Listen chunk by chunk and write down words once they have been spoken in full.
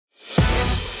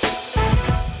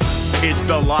It's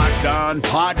the Locked On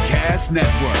Podcast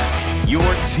Network, your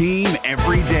team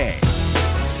every day.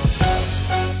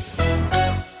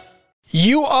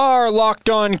 You are Locked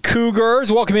On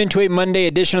Cougars. Welcome into a Monday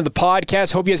edition of the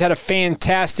podcast. Hope you guys had a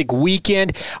fantastic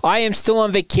weekend. I am still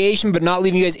on vacation, but not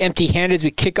leaving you guys empty-handed as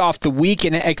we kick off the week.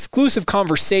 And an exclusive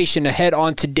conversation ahead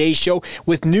on today's show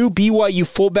with new BYU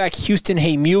fullback Houston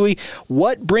Heimuli.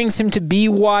 What brings him to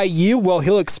BYU? Well,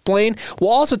 he'll explain.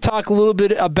 We'll also talk a little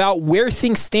bit about where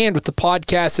things stand with the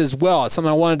podcast as well. It's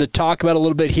something I wanted to talk about a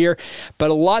little bit here,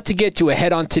 but a lot to get to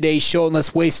ahead on today's show. And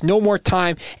let's waste no more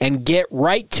time and get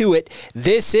right to it.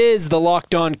 This is the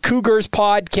Locked On Cougars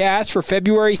podcast for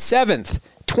February 7th,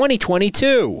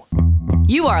 2022.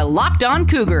 You are Locked On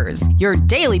Cougars, your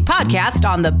daily podcast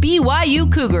on the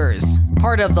BYU Cougars,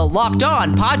 part of the Locked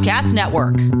On Podcast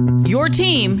Network, your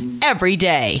team every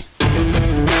day.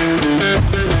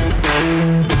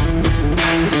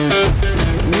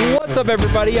 What's up,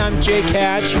 everybody? I'm Jake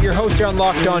Hatch, your host here on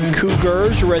Locked On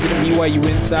Cougars, your resident BYU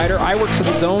insider. I work for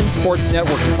the Zone Sports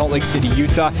Network in Salt Lake City,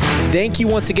 Utah. Thank you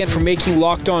once again for making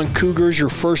Locked On Cougars your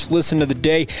first listen of the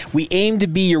day. We aim to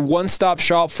be your one-stop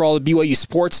shop for all the BYU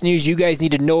sports news you guys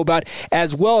need to know about,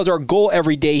 as well as our goal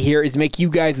every day here is to make you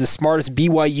guys the smartest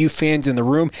BYU fans in the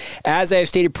room. As I have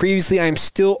stated previously, I am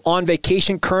still on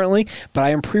vacation currently, but I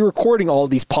am pre-recording all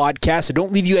of these podcasts, so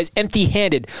don't leave you guys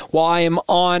empty-handed while I am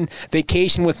on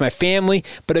vacation with my family.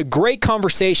 But a great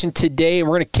conversation today, and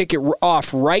we're going to kick it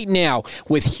off right now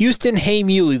with Houston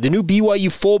Heimuli, the new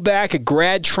BYU fullback, a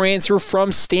grad transfer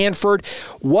from Stanford.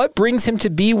 What brings him to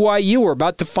BYU? We're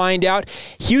about to find out.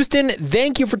 Houston,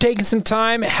 thank you for taking some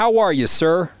time. How are you,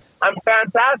 sir? I'm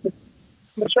fantastic.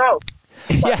 The show.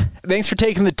 Yeah, thanks for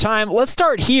taking the time. Let's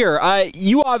start here.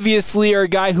 You obviously are a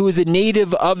guy who is a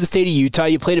native of the state of Utah.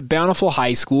 You played at Bountiful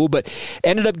High School, but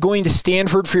ended up going to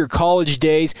Stanford for your college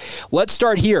days. Let's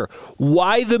start here.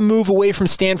 Why the move away from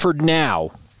Stanford now?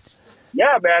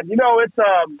 Yeah, man. It's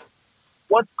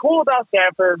what's cool about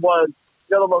Stanford was,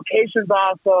 the location's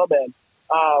awesome and,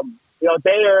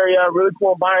 Bay Area, really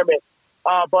cool environment.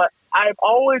 But I'm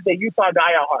always a Utah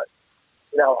guy at heart.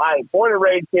 I'm born and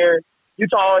raised here.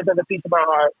 Utah always has a piece of my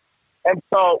heart. And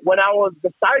so when I was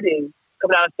deciding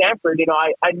coming out of Stanford,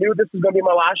 I knew this was going to be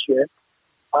my last year.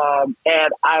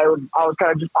 And I was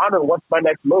kind of just pondering, what's my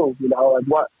next move? Like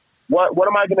what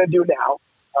am I going to do now?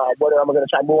 Whether I'm going to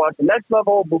try to move on to the next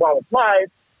level, move on with life,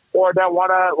 or do I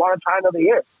want to try another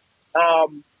year?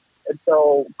 And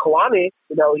so Kalani,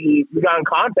 we got in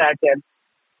contact, and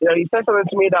he said something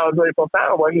to me that was really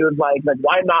profound, where he was like,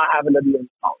 why not have another year in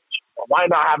college? Why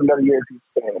not have another year of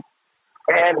experience?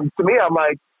 And to me, I'm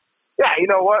like, yeah, you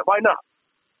know what? Why not?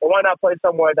 And why not play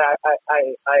somewhere that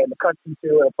I am accustomed to,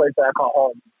 and a place that I call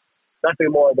home?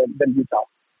 Nothing more than Utah.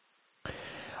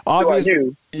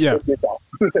 Obviously, yeah.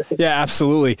 Yeah,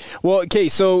 absolutely. Well, okay,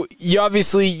 so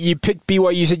you picked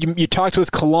BYU. You said you talked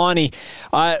with Kalani.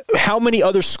 How many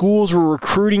other schools were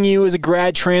recruiting you as a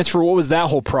grad transfer? What was that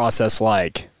whole process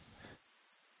like?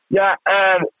 Yeah,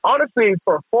 and honestly,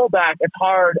 for fullback, it's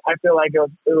hard. I feel like it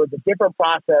was a different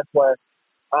process where,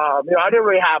 I didn't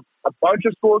really have a bunch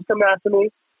of schools come after me,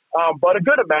 but a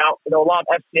good amount. A lot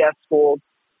of FCS schools,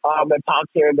 and talks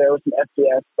here and there with some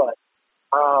FCS, but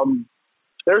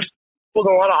there's a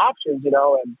lot of options,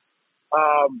 and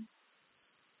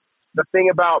the thing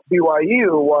about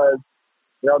BYU was,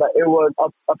 that it was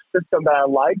a system that I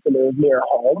liked, and it was near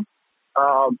home.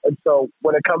 And so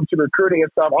when it comes to recruiting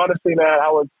and stuff, honestly, man,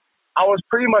 I was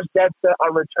pretty much dead set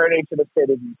on returning to the state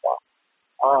of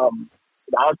Utah.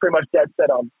 I was pretty much dead set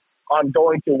on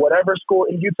going to whatever school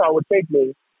in Utah would take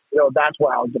me. That's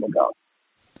where I was going to go.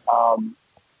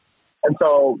 And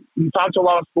so you talk to a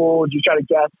lot of schools, you try to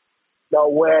guess,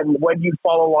 when you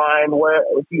fall in line, where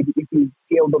if you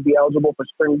feel to be eligible for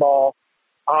spring ball.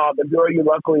 And BYU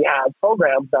luckily has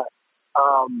programs that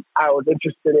I was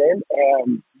interested in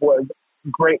and was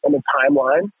great in the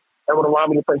timeline and would allow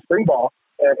me to play spring ball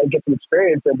and get some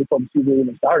experience in before the season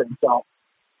even started. So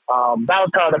that was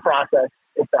kind of the process,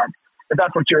 if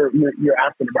that's what you're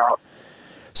asking about.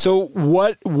 So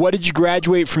what did you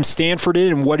graduate from Stanford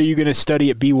in, and what are you going to study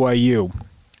at BYU?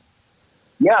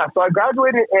 Yeah, so I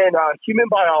graduated in human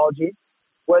biology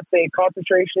with a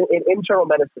concentration in internal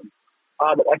medicine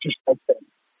and exercise therapy.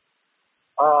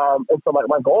 And so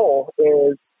my goal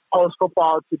is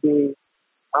post-football to be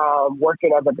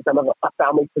working as a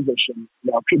family physician,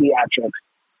 pediatrics,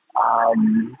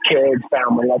 kids,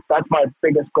 family. That's my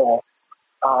biggest goal,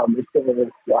 is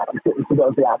to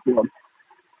go to that field.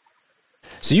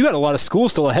 So you got a lot of school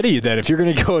still ahead of you then, if you're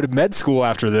going to go to med school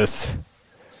after this.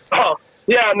 Oh,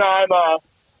 yeah, no,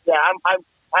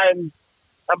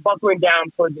 I'm I'm buckling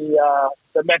down for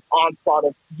the next onslaught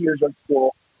of years of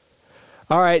school.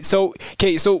 All right, so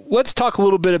let's talk a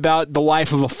little bit about the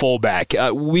life of a fullback.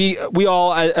 We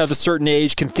all of a certain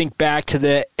age can think back to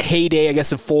the heyday, I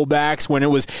guess, of fullbacks when it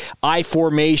was I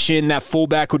formation. That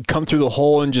fullback would come through the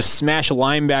hole and just smash a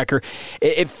linebacker.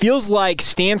 It feels like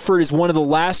Stanford is one of the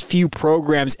last few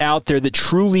programs out there that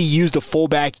truly used a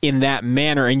fullback in that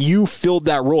manner, and you filled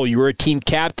that role. You were a team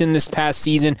captain this past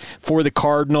season for the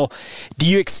Cardinal. Do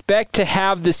you expect to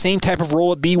have the same type of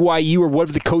role at BYU, or what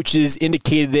have the coaches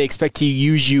indicated they expect to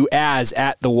use you as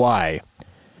at the Y?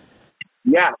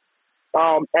 Yeah.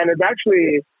 And it's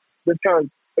actually this kind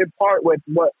of in part with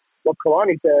what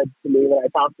Kalani said to me when I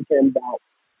talked to him about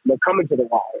coming to the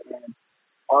Y. And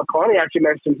Kalani actually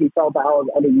mentioned he felt that I was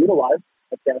underutilized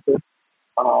at Stanford,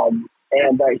 and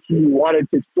that he wanted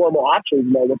to explore more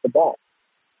options with the ball.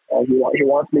 He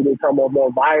wants me to become a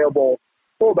more viable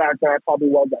fullback than I probably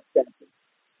was at Stanford.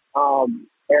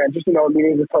 And just,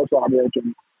 meeting with Coach Roderick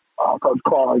and Coach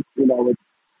Clark,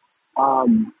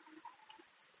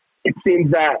 it seems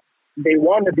that they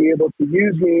want to be able to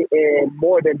use me in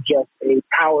more than just a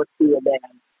power to a man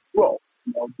role.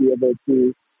 Be able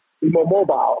to be more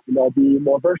mobile, be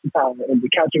more versatile in the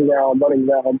catching round, running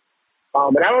round.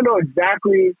 And I don't know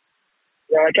exactly,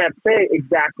 I can't say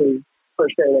exactly per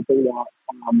se what they want,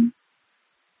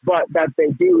 but that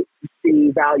they do see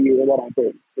value in what I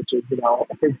do, which is,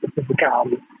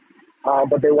 physicality.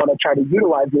 But they want to try to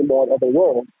utilize me more in other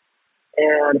roles.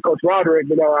 And Coach Roderick,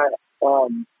 he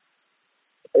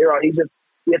has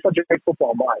such a great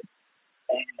football mind,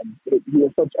 and he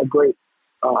has such a great,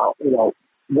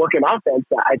 working offense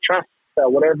that I trust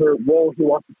that whatever role he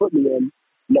wants to put me in,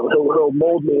 he'll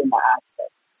mold me in my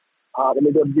aspect, and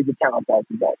he'll give the talent back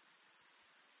to that.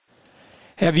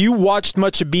 Have you watched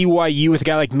much of BYU with a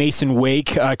guy like Mason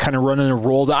Wake kind of running a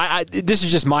role? This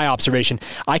is just my observation.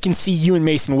 I can see you and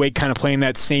Mason Wake kind of playing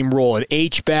that same role at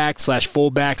H-back /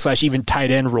 fullback / even tight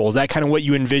end role. Is that kind of what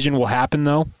you envision will happen,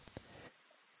 though?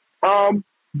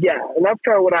 Yeah, and that's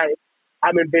kind of what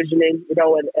I'm envisioning,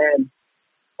 and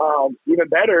even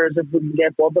better is if we can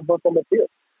get both of us on the field,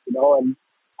 and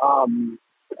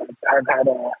I've had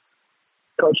a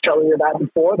coach telling me that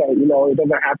before, that, it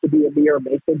doesn't have to be a me or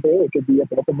Mason thing. It could be a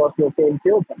both of us in the same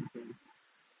field type of thing.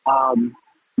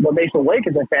 But Mason Wake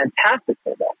is a fantastic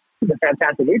fullback. He's a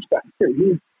fantastic H-back, too.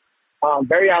 He's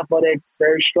very athletic,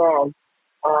 very strong,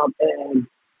 and,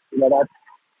 that's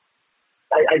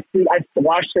I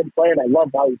watched him play, and I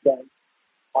love how he plays.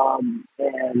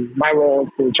 And my role is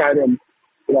to try to,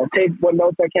 take what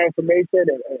notes I can from Mason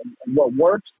and what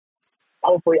works,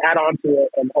 hopefully add on to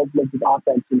it, and hopefully the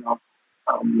offense,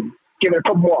 give it a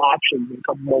couple more options and a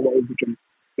couple more ways we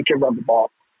can run the ball.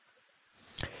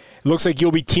 It looks like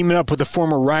you'll be teaming up with a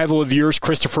former rival of yours,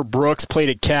 Christopher Brooks. Played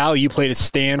at Cal. You played at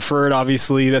Stanford.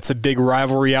 Obviously, that's a big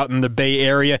rivalry out in the Bay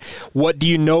Area. What do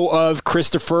you know of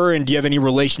Christopher, and do you have any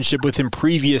relationship with him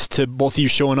previous to both of you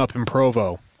showing up in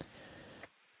Provo?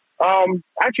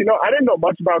 Actually, no, I didn't know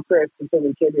much about Chris until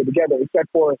we came here together, except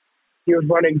for he was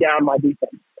running down my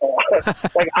defense. All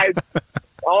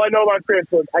I know about Chris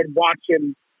was I'd watch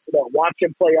him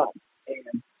play up,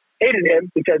 and hated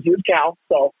him because he was Cal.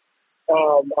 So I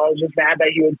was just mad that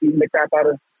he was beating the crap out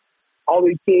of all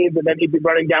these teams, and then he'd be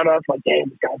running down us like, damn,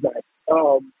 this guy's nice.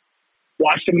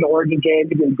 Watched him in the Oregon game.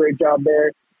 He did a great job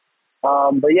there.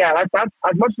 But yeah, that's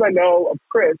as much as I know of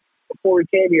Chris before we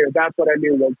came here. That's what I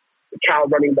knew was the Cal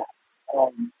running back.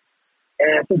 And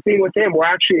since being with him, we're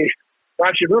actually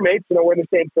roommates. We're in the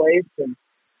same place, and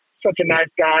such a nice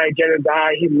guy, genuine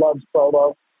guy. He loves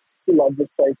Provo. He loves this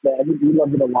place, man. He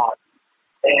loves it a lot.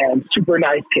 And super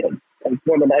nice kid. And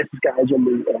one of the nicest guys in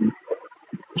the and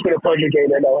it's been a pleasure getting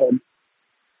to know him.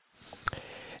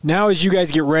 Now, as you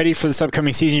guys get ready for this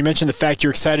upcoming season, you mentioned the fact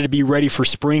you're excited to be ready for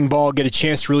spring ball, get a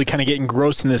chance to really kind of get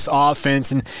engrossed in this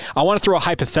offense. And I want to throw a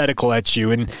hypothetical at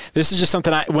you. And this is just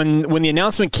something when the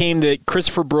announcement came that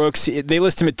Christopher Brooks, they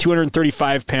list him at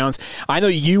 235 pounds. I know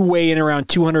you weigh in around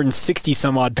 260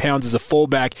 some odd pounds as a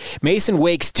fullback. Mason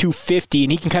Wake's 250,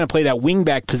 and he can kind of play that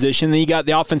wingback position. Then you got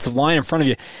the offensive line in front of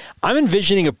you. I'm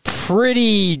envisioning a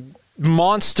pretty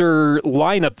monster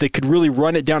lineup that could really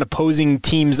run it down opposing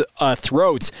teams'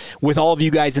 throats with all of you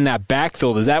guys in that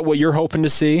backfield. Is that what you're hoping to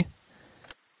see?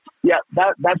 Yeah,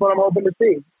 that's what I'm hoping to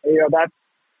see. That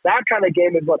kind of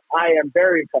game is what I am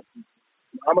very accustomed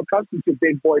to. I'm accustomed to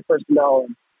big boy personnel,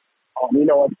 and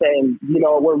I'm saying,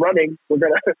 we're running. We're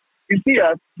gonna. You see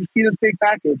us. You see this big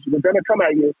package. We're gonna come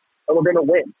at you, and we're gonna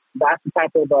win. That's the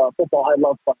type of football I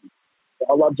love playing.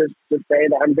 I love just saying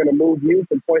that I'm going to move you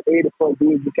from point A to point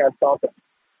B as you can't stop it.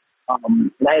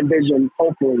 And I envision,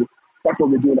 hopefully, that's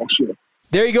what we do next year.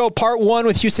 There you go, part one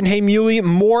with Houston Heimuli.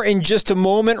 More in just a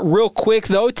moment. Real quick,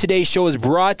 though, today's show is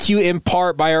brought to you in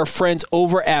part by our friends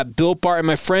over at Built Bar. And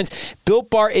my friends, Built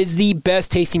Bar is the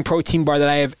best tasting protein bar that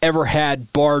I have ever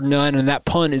had, bar none, and that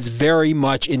pun is very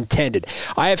much intended.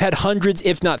 I have had hundreds,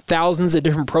 if not thousands, of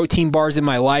different protein bars in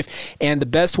my life, and the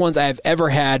best ones I have ever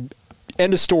had,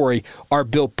 end of story, are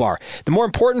Built Bar. The more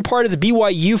important part as a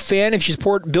BYU fan, if you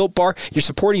support Built Bar, you're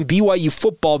supporting BYU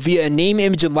football via a name,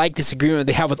 image, and likeness agreement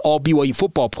they have with all BYU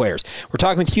football players. We're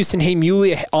talking with Houston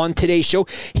Heimuli on today's show.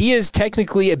 He is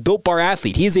technically a Built Bar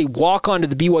athlete. He is a walk-on to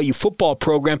the BYU football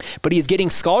program, but he is getting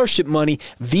scholarship money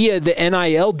via the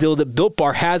NIL deal that Built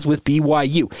Bar has with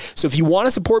BYU. So if you want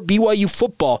to support BYU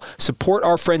football, support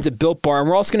our friends at Built Bar, and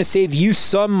we're also going to save you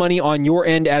some money on your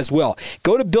end as well.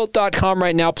 Go to Built.com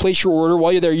right now, place your order.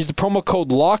 While you're there, use the promo code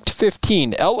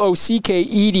LOCKED15,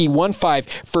 LOCKED15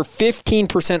 for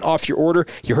 15% off your order.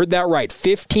 You heard that right,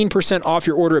 15% off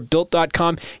your order at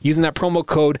Built.com using that promo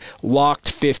code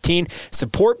LOCKED15.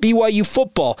 Support BYU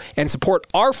football and support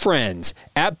our friends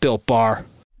at Built Bar.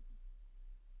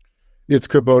 It's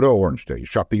Kubota Orange Day.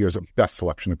 Shop the year's best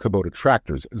selection of Kubota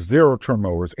tractors, zero-turn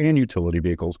mowers, and utility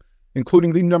vehicles,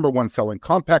 including the number one selling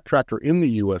compact tractor in the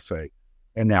USA.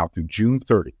 And now through June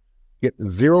 30. Get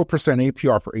 0%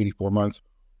 APR for 84 months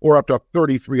or up to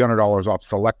 $3,300 off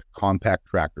select compact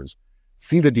tractors.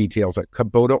 See the details at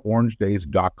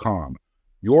KubotaOrangeDays.com.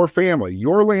 Your family,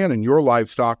 your land, and your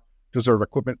livestock deserve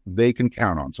equipment they can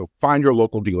count on. So find your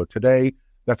local dealer today.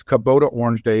 That's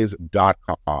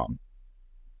KubotaOrangeDays.com.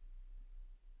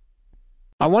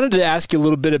 I wanted to ask you a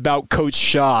little bit about Coach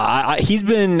Shaw. He's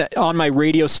been on my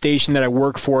radio station that I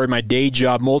work for in my day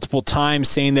job multiple times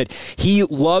saying that he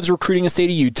loves recruiting the state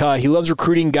of Utah. He loves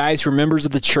recruiting guys who are members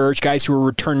of the church, guys who are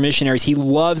returned missionaries. He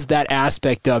loves that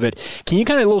aspect of it. Can you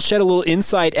kind of shed a little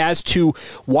insight as to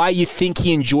why you think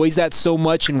he enjoys that so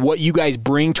much and what you guys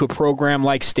bring to a program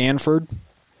like Stanford?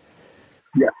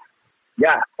 Yeah.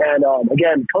 And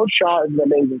again, Coach Shaw is an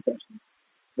amazing person.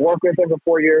 I worked with him for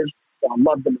 4 years. So I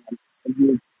love the man.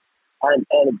 And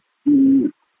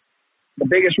the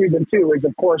biggest reason, too, is,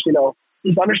 of course, he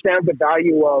understands the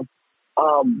value of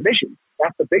mission.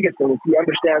 That's the biggest thing. Is he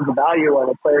understands the value of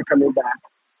a player coming back,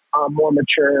 more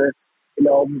mature,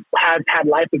 has had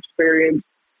life experience.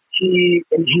 He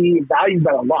values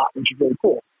that a lot, which is really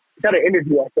cool. He's had an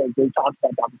interview, I think, where he talked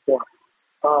about that before.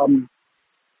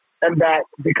 And that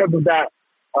because of that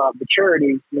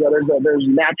maturity, there's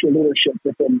natural leadership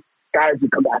within guys who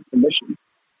come back from mission.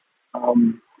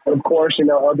 And of course,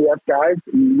 LDS guys,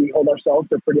 we hold ourselves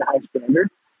to a pretty high standard,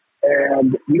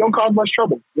 and we don't cause much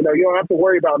trouble. You don't have to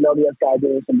worry about an LDS guy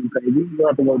doing something crazy. You don't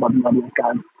have to worry about the LDS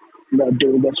guys,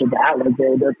 doing this or that. Like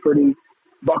they're pretty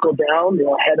buckled down,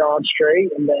 head on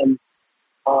straight. And then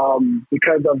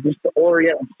because of just the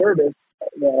orient of service,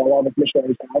 a lot of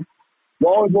missionaries have,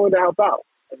 we're always willing to help out.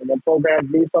 And when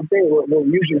programs need something, we're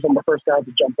usually some of the first guys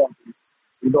to jump up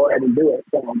and go ahead and do it.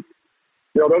 So,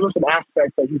 those are some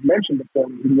aspects that he's mentioned before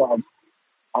that he loves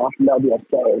from LDS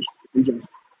players. When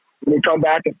you come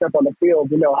back and step on the field,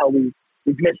 how we've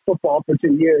missed football for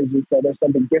 2 years, and so there's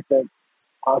something different,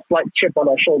 a slight chip on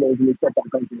our shoulders when we step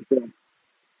back onto the field.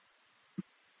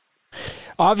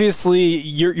 Obviously,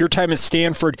 your time at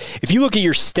Stanford, if you look at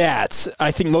your stats,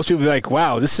 I think most people will be like,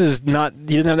 wow, he doesn't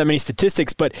have that many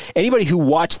statistics, but anybody who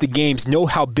watched the games know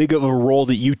how big of a role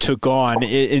that you took on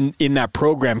in that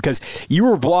program, because you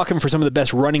were blocking for some of the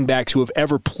best running backs who have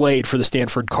ever played for the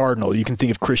Stanford Cardinal. You can think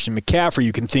of Christian McCaffrey,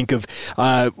 you can think of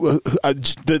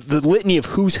the litany of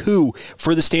who's who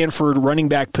for the Stanford running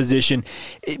back position.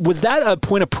 Was that a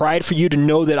point of pride for you to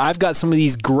know that I've got some of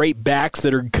these great backs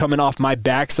that are coming off my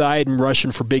backside and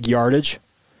rushing for big yardage?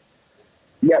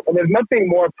 Yeah, and there's nothing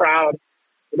more proud,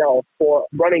 for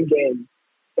running game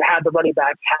to have the running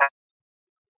backs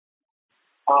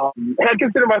have. And I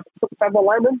consider myself a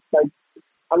lineman. Like,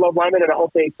 I love linemen, and I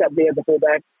hope they accept me as a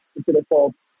fullback into the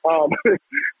fold.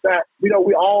 That we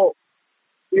all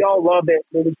love it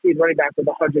when we see running back with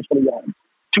 120 yards,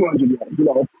 200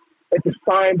 yards. It's a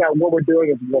sign that what we're doing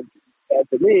is working. And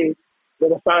for me,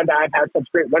 it's a sign that I've had such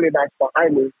great running backs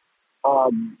behind me.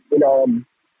 I'm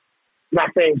not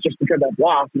saying it's just because I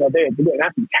blocked, they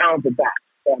have some talented backs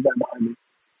behind me.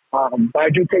 But I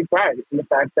do take pride in the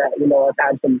fact that, I've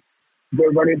had some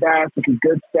good running backs with some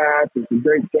good stats, with some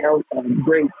great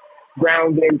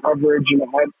ground game coverage. I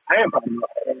am proud of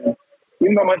that. And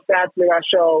even though my stats may not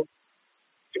show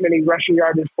too many rushing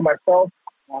yards for myself,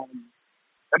 I'm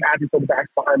happy for the backs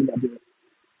behind me. I do it.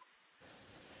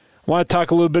 I want to talk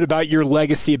a little bit about your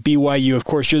legacy at BYU. Of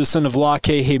course, you're the son of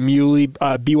Heimuli.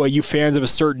 BYU fans of a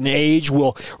certain age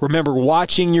will remember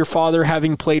watching your father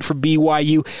having played for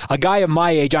BYU. A guy of my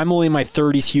age, I'm only in my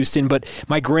 30s, Houston, but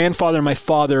my grandfather and my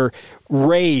father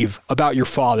rave about your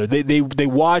father. They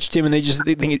watched him and they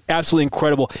think it's absolutely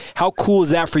incredible. How cool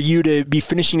is that for you to be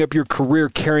finishing up your career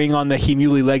carrying on the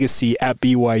Heimuli legacy at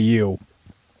BYU?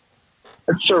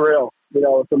 It's surreal.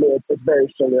 For me, it's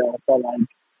very surreal. I felt like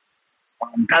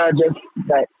kind of just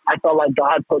that I felt like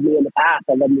God put me in the path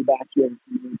and led me back here.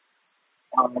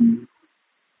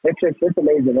 It's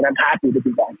amazing, and I'm happy to be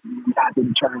back here. I'm happy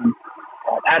to try and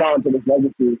add on to this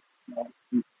legacy.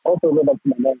 Also live up to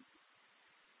my name.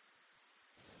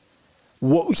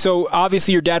 So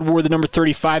obviously your dad wore the number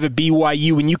 35 at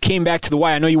BYU. When you came back to the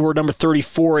Y, I know you wore number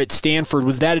 34 at Stanford.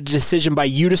 Was that a decision by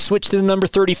you to switch to the number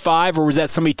 35, or was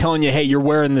that somebody telling you, hey, you're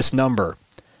wearing this number?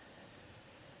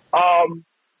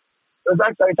 It was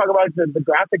actually, you talk about the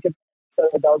graphic that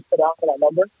was put out for that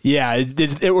number. Yeah.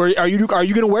 Are you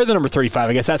going to wear the number 35?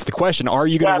 I guess that's the question. Are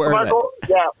you going to wear that?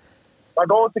 My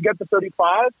goal is to get to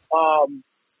 35.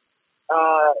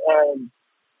 And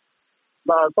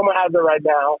someone has it right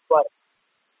now, but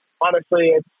honestly,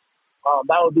 it's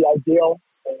that would be ideal.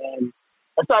 And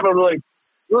I still haven't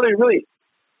really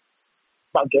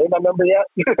about getting that number yet.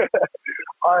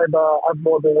 I've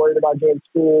more been worried about getting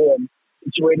school and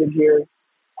situated here.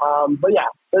 But yeah,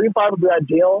 35 would be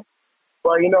ideal.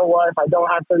 But you know what? If I don't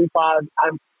have 35,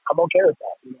 I'm okay with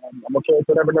that. I'm okay with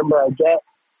whatever number I get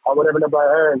or whatever number I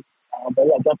earn. But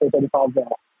yeah, definitely 35 is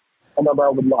a number I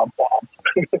would love to have.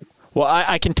 Well,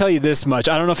 I can tell you this much.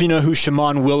 I don't know if you know who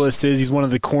Shimon Willis is. He's one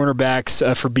of the cornerbacks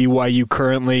for BYU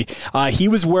currently. He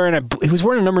was wearing a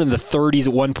number in the 30s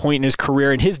at one point in his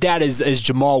career, and his dad is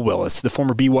Jamal Willis, the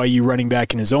former BYU running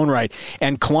back in his own right.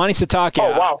 And Kalani Sitake.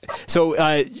 Oh, wow. So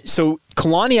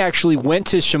Kalani actually went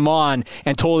to Shimon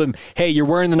and told him, hey, you're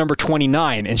wearing the number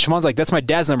 29. And Shimon's like, that's my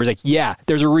dad's number. He's like, yeah,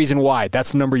 there's a reason why.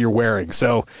 That's the number you're wearing.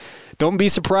 So don't be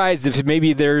surprised if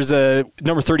maybe there's a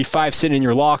number 35 sitting in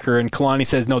your locker and Kalani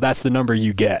says, no, that's the number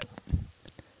you get.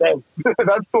 Thanks.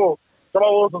 That's cool.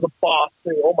 Jamal Willis was a boss,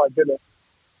 too. Oh, my goodness.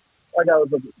 That guy was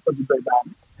such a great guy.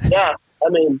 Yeah, I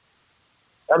mean,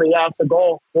 yeah, it's the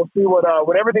goal. We'll see when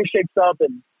everything shakes up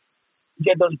and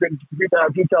get those great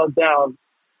details down.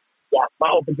 Yeah, my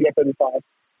hope is to get 35.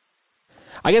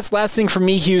 I guess last thing for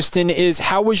me, Houston, is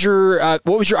what was your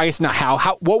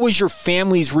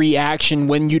family's reaction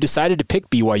when you decided to pick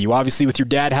BYU? Obviously, with your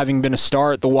dad having been a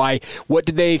star at the Y, what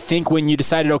did they think when you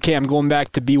decided, okay, I'm going back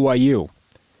to BYU?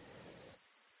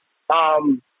 Yeah,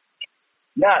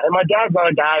 and my dad's not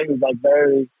a guy who's like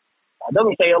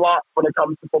doesn't say a lot when it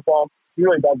comes to football. He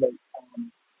really doesn't.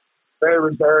 Very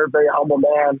reserved, very humble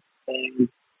man, and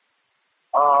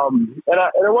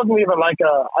it wasn't even like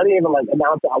I didn't even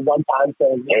announce it at one time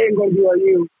saying, hey, I'm going to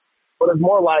BYU. But it was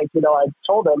more like, I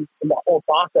told him in the whole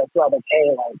process, I was like,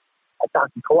 hey, I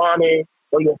talked to Kalani,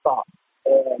 what are your thoughts?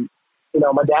 And,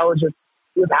 my dad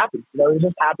he was happy. He was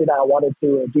just happy that I wanted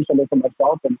to do something for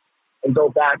myself and go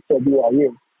back to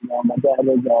BYU. My dad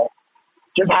was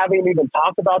just having even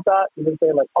talked about that, even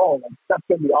saying that's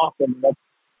going to be awesome. I'm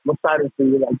excited for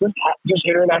you. Just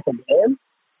hearing that from him,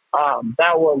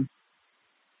 that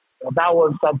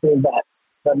was something that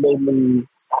made me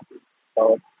happy.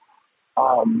 So,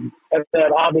 and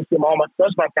then obviously my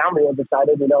family was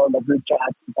excited, in the group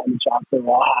chats and family chats, they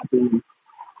were all happy.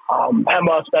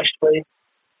 Emma especially,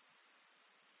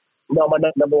 my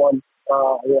number one,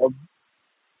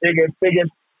 biggest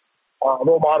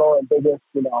role model and biggest,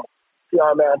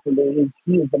 PR man to me.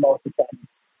 He is the most excited.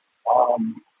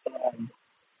 And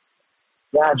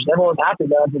yeah, just everyone's happy,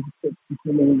 man, to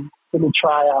see me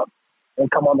try out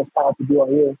and come on this path to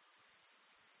BYU.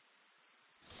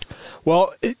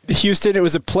 Well, Houston, it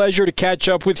was a pleasure to catch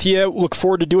up with you. Look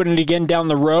forward to doing it again down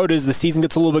the road as the season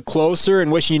gets a little bit closer,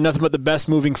 and wishing you nothing but the best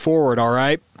moving forward, all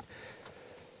right?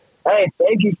 Hey,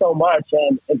 thank you so much,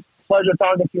 and it's a pleasure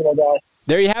talking to you, my guy.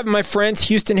 There you have it, my friends.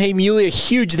 Houston Heimuli, a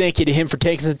huge thank you to him for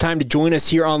taking some time to join us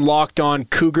here on Locked On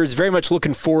Cougars. Very much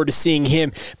looking forward to seeing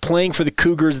him playing for the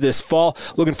Cougars this fall.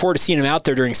 Looking forward to seeing him out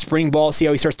there during spring ball, see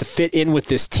how he starts to fit in with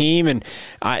this team. And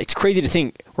it's crazy to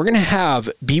think we're going to have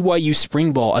BYU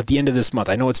spring ball at the end of this month.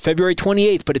 I know it's February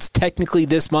 28th, but it's technically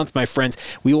this month, my friends.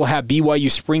 We will have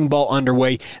BYU spring ball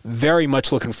underway. Very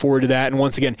much looking forward to that. And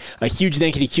once again, a huge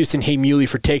thank you to Houston Heimuli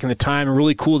for taking the time. And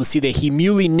really cool to see the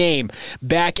Heimuli name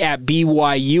back at BYU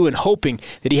BYU and hoping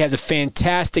that he has a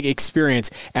fantastic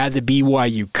experience as a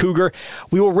BYU Cougar.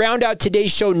 We will round out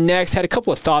today's show next. Had a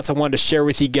couple of thoughts I wanted to share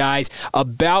with you guys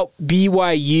about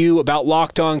BYU, about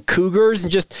Locked On Cougars,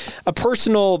 and just a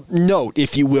personal note,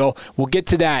 if you will. We'll get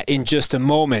to that in just a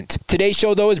moment. Today's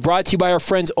show, though, is brought to you by our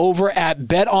friends over at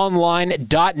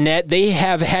betonline.net. They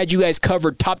have had you guys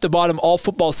covered top to bottom all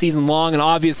football season long, and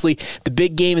obviously the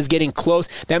big game is getting close.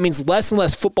 That means less and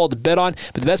less football to bet on,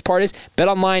 but the best part is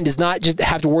BetOnline does not just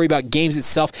have to worry about games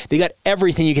itself. They got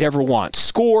everything you could ever want.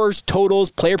 Scores,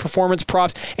 totals, player performance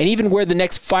props, and even where the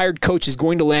next fired coach is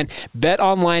going to land.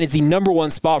 BetOnline is the number one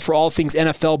spot for all things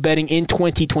NFL betting in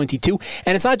 2022,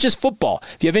 and it's not just football.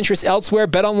 If you have interest elsewhere,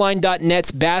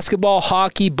 betonline.net's basketball,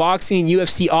 hockey, boxing, and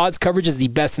UFC odds coverage is the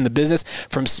best in the business.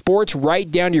 From sports right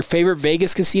down to your favorite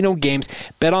Vegas casino games,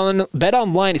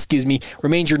 BetOnline,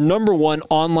 remains your number one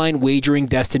online wagering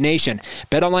destination.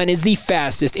 BetOnline is the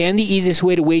fastest and the easiest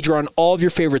way to wager on all of your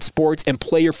favorite sports and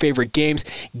play your favorite games.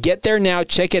 Get there now.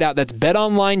 Check it out. That's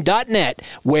betonline.net,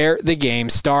 where the game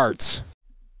starts.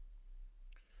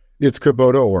 It's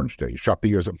Kubota Orange Day. Shop the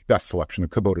year's best selection of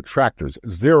Kubota tractors,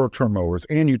 zero-turn mowers,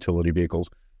 and utility vehicles,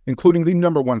 including the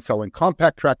number one selling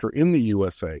compact tractor in the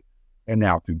USA. And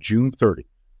now through June 30,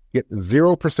 get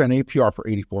 0% APR for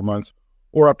 84 months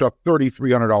or up to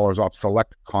 $3,300 off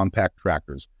select compact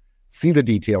tractors. See the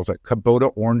details at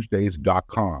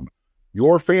KubotaOrangeDays.com.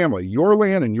 Your family, your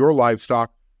land, and your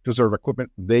livestock deserve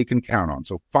equipment they can count on.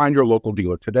 So find your local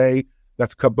dealer today.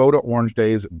 That's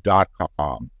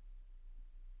KubotaOrangeDays.com.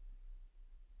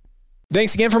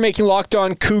 Thanks again for making Locked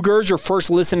On Cougars your first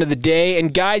listen of the day.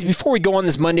 And guys, before we go on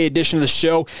this Monday edition of the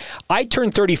show, I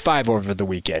turned 35 over the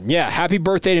weekend. Yeah, happy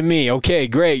birthday to me. Okay,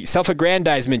 great.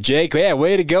 Self-aggrandizement, Jake. Yeah,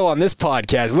 way to go on this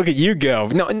podcast. Look at you go.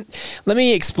 No, let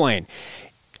me explain.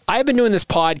 I've been doing this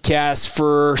podcast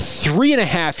for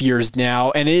 3.5 years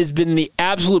now, and it has been the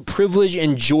absolute privilege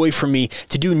and joy for me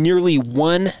to do nearly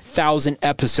 1,000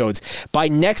 episodes. By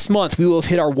next month, we will have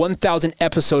hit our 1,000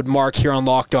 episode mark here on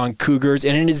Locked On Cougars,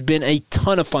 and it has been a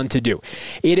ton of fun to do.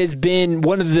 It has been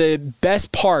one of the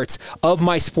best parts of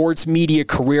my sports media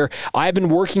career. I've been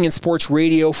working in sports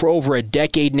radio for over a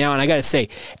decade now, and I got to say,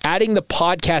 adding the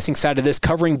podcasting side of this,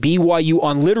 covering BYU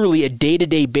on literally a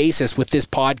day-to-day basis with this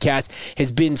podcast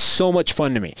has been so much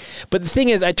fun to me. But the thing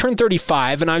is, I turned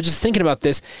 35, and I was just thinking about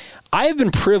this. I have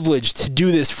been privileged to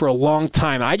do this for a long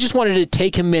time. I just wanted to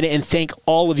take a minute and thank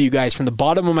all of you guys from the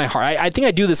bottom of my heart. I think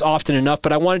I do this often enough,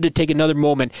 but I wanted to take another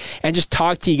moment and just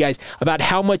talk to you guys about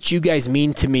how much you guys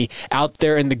mean to me out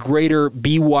there in the greater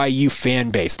BYU fan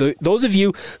base. Those of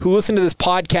you who listen to this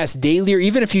podcast daily, or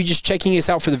even if you're just checking us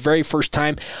out for the very first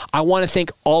time, I want to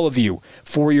thank all of you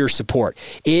for your support.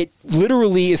 It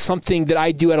literally is something that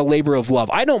I do at a labor of love.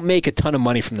 I don't make a ton of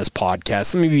money from this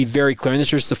podcast. Let me be very clear, and this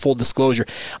is just a full disclosure.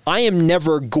 I am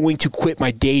never going to quit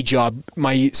my day job,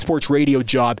 my sports radio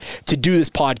job, to do this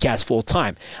podcast full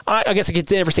time. I guess I could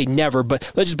never say never,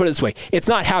 but let's just put it this way. It's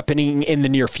not happening in the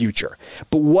near future.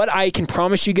 But what I can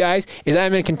promise you guys is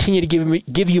I'm going to continue to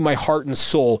give you my heart and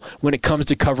soul when it comes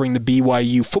to covering the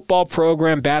BYU football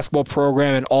program, basketball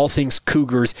program, and all things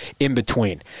Cougars in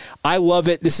between. I love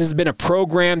it. This has been a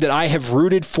program that I have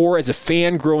rooted for as a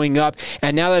fan growing up,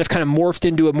 and now that I've kind of morphed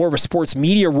into a more of a sports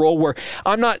media role where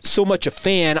I'm not so much a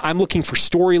fan, I'm looking for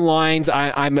storylines,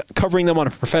 I'm covering them on a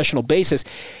professional basis,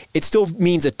 it still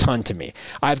means a ton to me.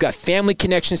 I've got family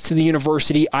connections to the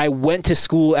university. I went to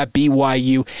school at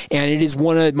BYU, and it is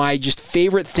one of my just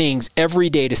favorite things every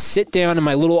day to sit down in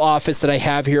my little office that I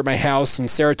have here at my house in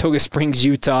Saratoga Springs,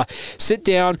 Utah, sit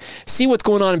down, see what's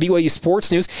going on in BYU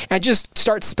sports news, and just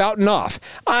start spouting off.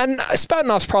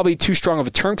 Spouting off is probably too strong of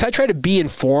a term, because I try to be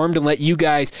informed and let you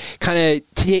guys kind of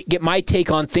get my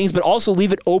take on things, but also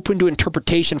leave it open to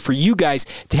interpretation for you guys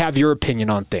to have your opinion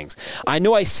on things. I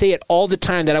know I say it all the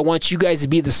time that I want you guys to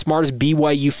be the smartest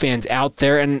BYU fans out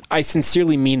there, and I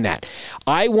sincerely mean that.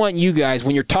 I want you guys,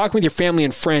 when you're talking with your family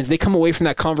and friends, they come away from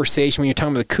that conversation when you're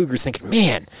talking about the Cougars thinking,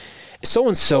 man,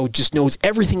 so-and-so just knows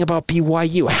everything about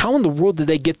BYU. How in the world did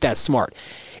they get that smart?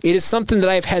 It is something that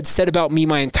I've had said about me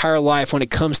my entire life when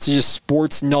it comes to just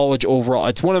sports knowledge overall.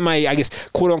 It's one of my, I guess,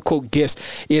 quote-unquote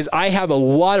gifts, is I have a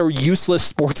lot of useless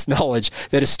sports knowledge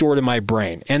that is stored in my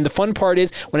brain. And the fun part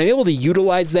is, when I'm able to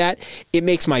utilize that, it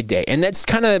makes my day. And that's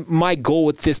kind of my goal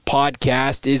with this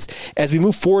podcast is, as we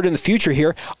move forward in the future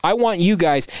here, I want you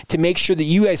guys to make sure that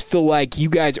you guys feel like you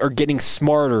guys are getting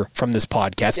smarter from this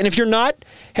podcast. And if you're not,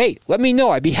 hey, let me know.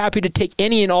 I'd be happy to take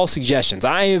any and all suggestions.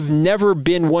 I have never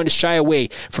been one to shy away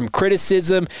from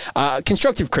criticism,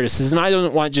 constructive criticism. I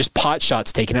don't want just pot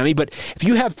shots taken at me, but if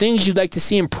you have things you'd like to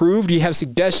see improved, you have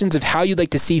suggestions of how you'd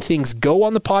like to see things go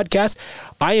on the podcast,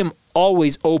 I am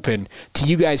always open to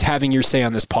you guys having your say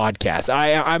on this podcast.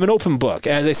 I'm an open book,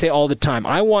 as I say all the time.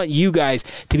 I want you guys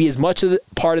to be as much of the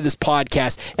part of this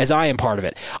podcast as I am part of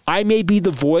it. I may be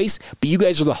the voice, but you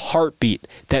guys are the heartbeat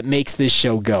that makes this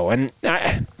show go. And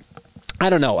I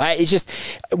don't know. It's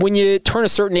just when you turn a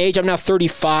certain age, I'm now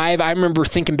 35. I remember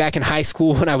thinking back in high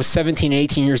school when I was 17,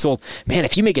 18 years old, man,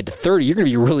 if you make it to 30, you're going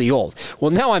to be really old.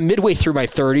 Well, now I'm midway through my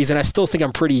 30s, and I still think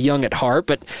I'm pretty young at heart.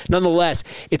 But nonetheless,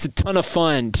 it's a ton of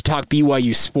fun to talk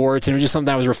BYU sports, and it was just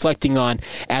something I was reflecting on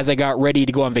as I got ready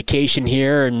to go on vacation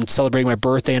here and celebrating my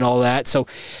birthday and all that. So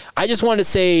I just wanted to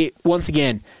say, once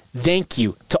again, thank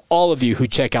you to all of you who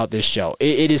check out this show.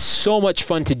 It is so much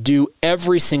fun to do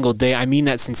every single day. I mean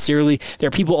that sincerely. There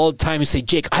are people all the time who say,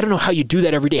 Jake, I don't know how you do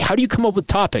that every day. How do you come up with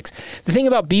topics? The thing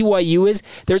about BYU is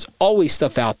there's always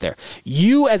stuff out there.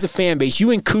 You as a fan base, you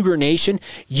in Cougar Nation,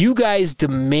 you guys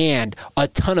demand a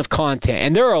ton of content.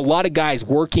 And there are a lot of guys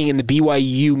working in the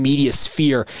BYU media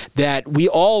sphere that we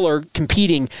all are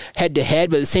competing head to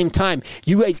head, but at the same time,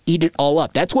 you guys eat it all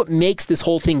up. That's what makes this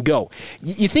whole thing go.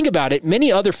 You think about it,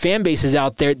 many other fan bases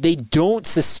out there, they don't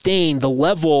sustain the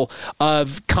level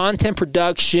of content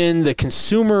production, the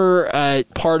consumer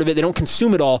part of it. They don't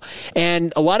consume it all.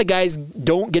 And a lot of guys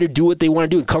don't get to do what they want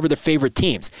to do and cover their favorite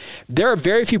teams. There are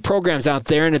very few programs out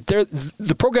there, and if they're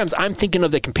the programs I'm thinking of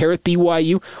that compare with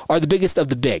BYU are the biggest of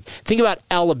the big. Think about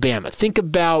Alabama. Think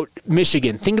about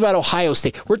Michigan. Think about Ohio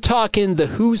State. We're talking the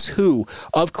who's who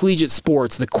of collegiate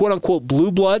sports, the quote-unquote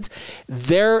blue bloods.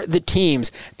 They're the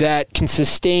teams that can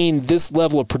sustain this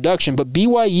level of production. But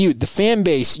BYU, the fan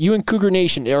base, you and Cougar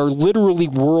Nation are literally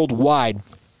worldwide.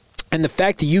 And the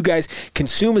fact that you guys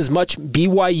consume as much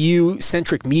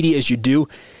BYU-centric media as you do,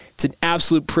 it's an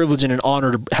absolute privilege and an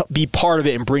honor to be part of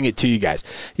it and bring it to you guys.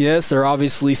 Yes, there are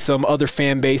obviously some other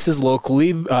fan bases locally,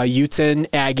 Utes and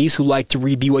Aggies, who like to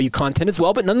read BYU content as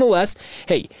well. But nonetheless,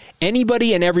 hey,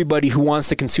 anybody and everybody who wants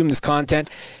to consume this content,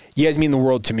 you guys mean the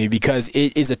world to me because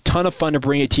it is a ton of fun to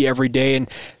bring it to you every day. And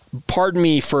pardon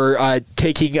me for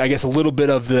taking, I guess, a little bit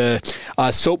of the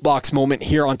soapbox moment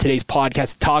here on today's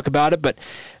podcast to talk about it, but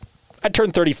I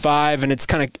turned 35, and it's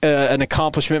kind of an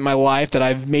accomplishment in my life that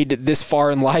I've made it this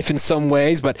far in life in some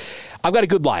ways, but I've got a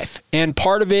good life. And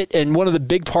part of it, and one of the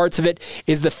big parts of it,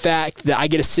 is the fact that I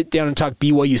get to sit down and talk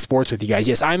BYU sports with you guys.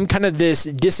 Yes, I'm kind of this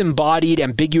disembodied,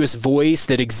 ambiguous voice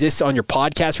that exists on your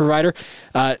podcast provider.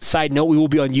 Side note, we will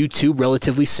be on YouTube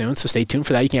relatively soon, so stay tuned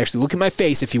for that. You can actually look at my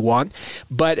face if you want.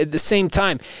 But at the same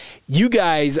time, you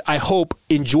guys, I hope,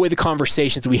 enjoy the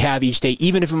conversations that we have each day,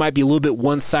 even if it might be a little bit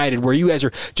one-sided, where you guys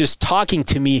are just talking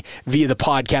to me via the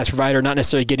podcast provider, not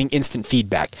necessarily getting instant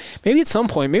feedback. Maybe at some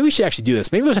point, maybe we should actually do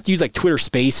this. Maybe we'll have to use like Twitter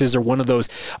Spaces or one of those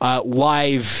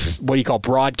live,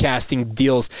 broadcasting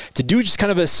deals to do just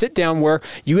kind of a sit-down where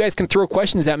you guys can throw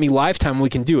questions at me live time and we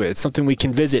can do it. It's something we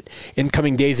can visit in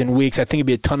coming days and weeks. I think it'd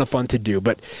be a ton of fun to do.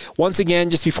 But once again,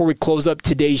 just before we close up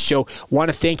today's show, want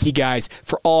to thank you guys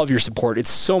for all of your support. It's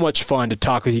so much fun to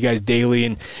talk with you guys daily,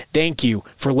 and thank you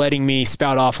for letting me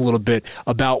spout off a little bit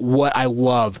about what I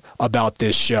love about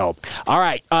this show. All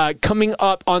right, coming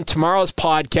up on tomorrow's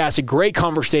podcast, a great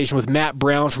conversation with Matt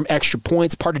Brown from Extra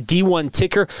Points, part of D1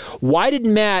 Ticker. Why did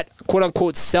Matt,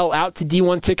 quote-unquote, sell out to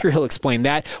D1 Ticker? He'll explain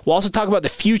that. We'll also talk about the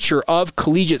future of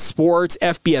collegiate sports,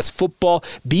 FBS football,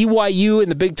 BYU, and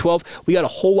the Big 12. We got a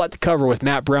whole lot to cover with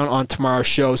Matt Brown on tomorrow's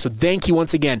show, so thank you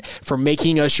once again for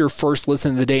making us your first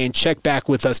listen of the day, and check back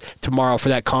with us tomorrow for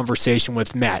that conversation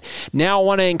with Matt. Now, I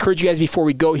want to encourage you guys before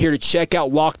we go here to check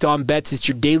out Locked On Bets. It's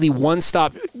your daily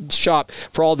one-stop shop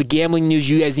for all the gambling news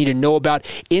you guys need to know about.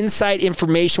 Inside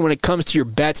information when it comes to your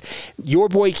bets. Your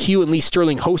boy Q and Lee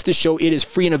Sterling host the show. It is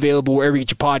free and available wherever you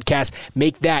get your podcast.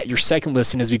 Make that your second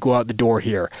listen as we go out the door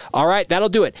here. All right, that'll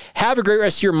do it. Have a great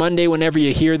rest of your Monday whenever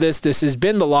you hear this. This has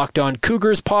been the Locked On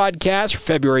Cougars podcast for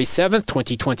February 7th,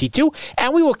 2022,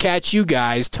 and we will catch you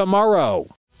guys tomorrow.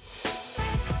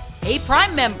 Hey,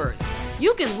 Prime members,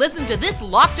 you can listen to this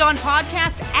Locked On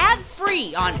podcast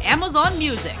ad-free on Amazon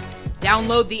Music.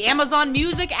 Download the Amazon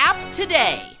Music app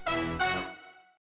today.